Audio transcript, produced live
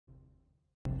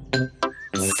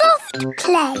soft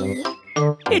play.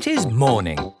 It is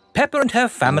morning. Peppa and her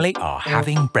family are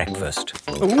having breakfast.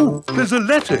 Oh, there's a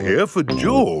letter here for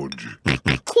George.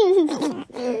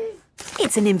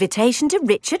 It's an invitation to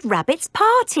Richard Rabbit's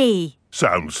party.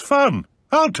 Sounds fun.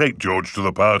 I'll take George to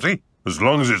the party, as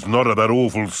long as it's not at that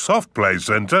awful soft play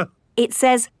centre. It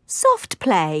says soft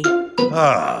play.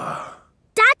 Ah.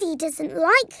 Daddy doesn't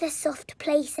like the soft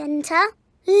play centre.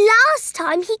 Last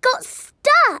time he got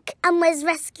stuck and was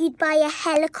rescued by a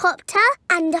helicopter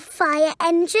and a fire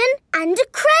engine and a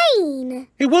crane.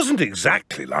 It wasn't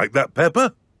exactly like that,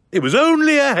 Peppa. It was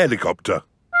only a helicopter.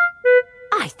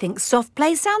 I think soft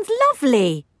play sounds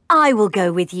lovely. I will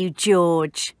go with you,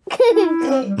 George.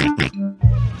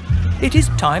 It is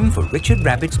time for Richard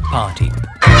Rabbit's party.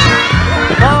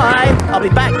 Bye! I'll be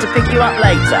back to pick you up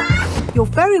later. You're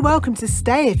very welcome to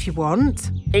stay if you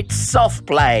want. It's soft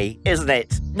play, isn't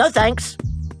it? No thanks.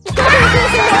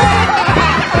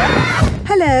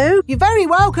 Hello. You're very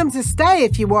welcome to stay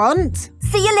if you want.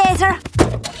 See you later.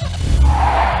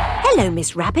 Hello,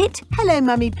 Miss Rabbit. Hello,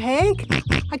 Mummy Pig.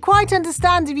 I quite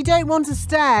understand if you don't want to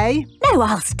stay. No,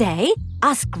 I'll stay.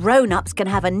 Us grown-ups can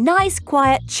have a nice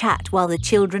quiet chat while the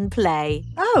children play.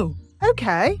 Oh,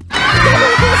 OK.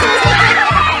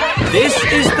 This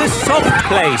is the soft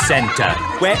play centre,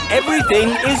 where everything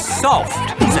is soft,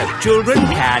 so children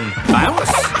can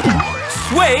bounce,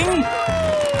 swing,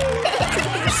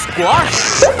 squash,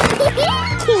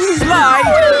 slide,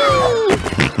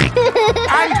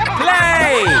 and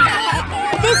play.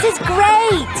 This is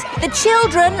great. The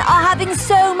children are having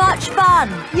so much fun.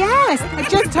 Yes, I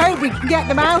just hope we can get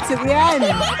them out at the end.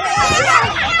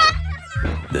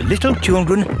 The little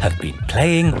children have been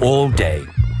playing all day.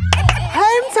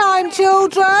 Home time,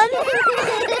 children.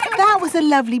 That was a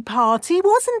lovely party,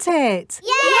 wasn't it?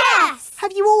 Yes!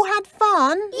 Have you all had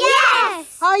fun?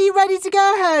 Yes! Are you ready to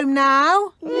go home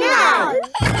now? No!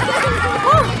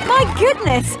 Oh, my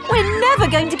goodness. We're never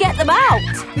going to get them out.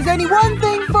 There's only one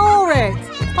thing for it.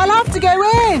 I'll have to go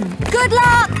in. Good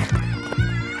luck.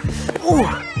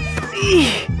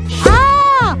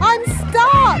 Ah! I'm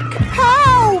stuck!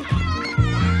 Help!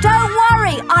 Don't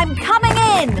worry, I'm coming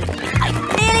in. I'm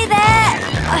nearly there.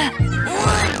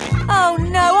 Oh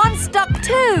no, I'm stuck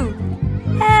too.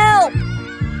 Help!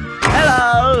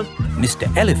 Hello! Mr.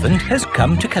 Elephant has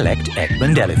come to collect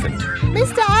Edmund Elephant.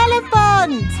 Mr.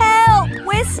 Elephant! Help!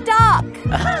 We're stuck.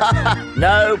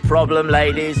 No problem,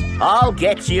 ladies. I'll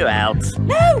get you out.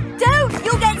 No, don't!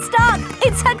 You'll get stuck.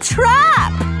 It's a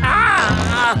trap.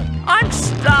 Ah! I'm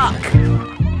stuck.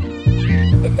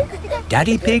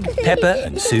 Daddy Pig, Peppa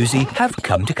and Susie have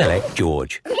come to collect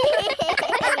George.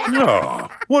 Ah,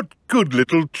 what good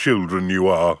little children you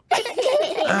are.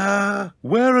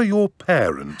 Where are your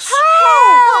parents?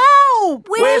 Help!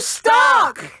 We're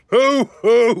stuck. Ho,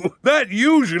 ho! That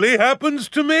usually happens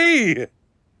to me.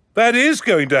 That is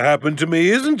going to happen to me,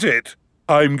 isn't it?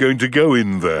 I'm going to go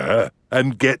in there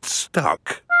and get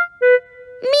stuck.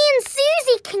 Me and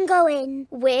Susie can go in.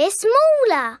 We're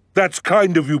smaller. That's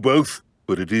kind of you both,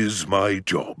 but it is my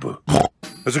job.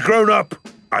 As a grown-up,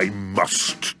 I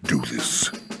must do this.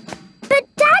 But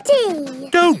Daddy!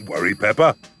 Don't worry,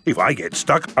 Peppa. If I get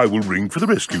stuck, I will ring for the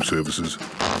rescue services.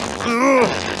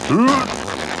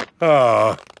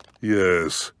 Ah,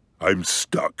 yes, I'm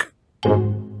stuck.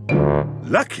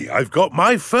 Lucky I've got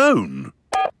my phone.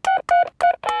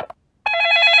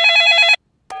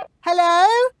 Hello?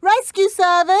 Rescue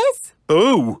service?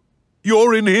 Oh,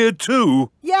 you're in here too?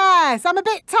 Yes, I'm a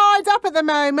bit tied up at the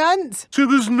moment. So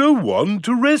there's no one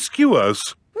to rescue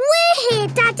us. We're here,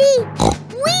 Daddy.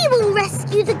 We will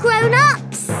rescue the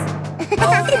grown-ups.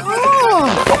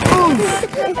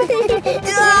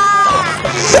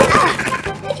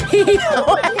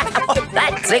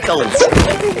 That tickles.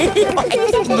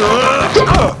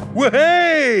 Well,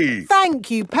 hey! Thank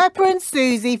you, Peppa and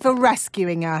Susie, for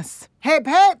rescuing us. Hip,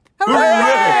 hip,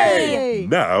 Hooray!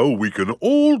 Now we can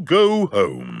all go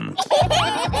home.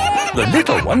 The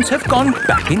little ones have gone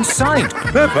back inside.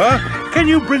 Peppa, can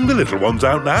you bring the little ones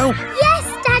out now? Yes,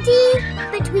 Daddy.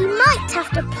 But we might have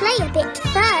to play a bit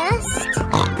first.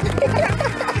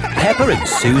 Peppa and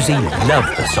Susie love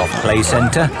the soft play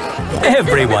centre.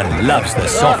 Everyone loves the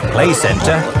soft play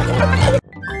centre.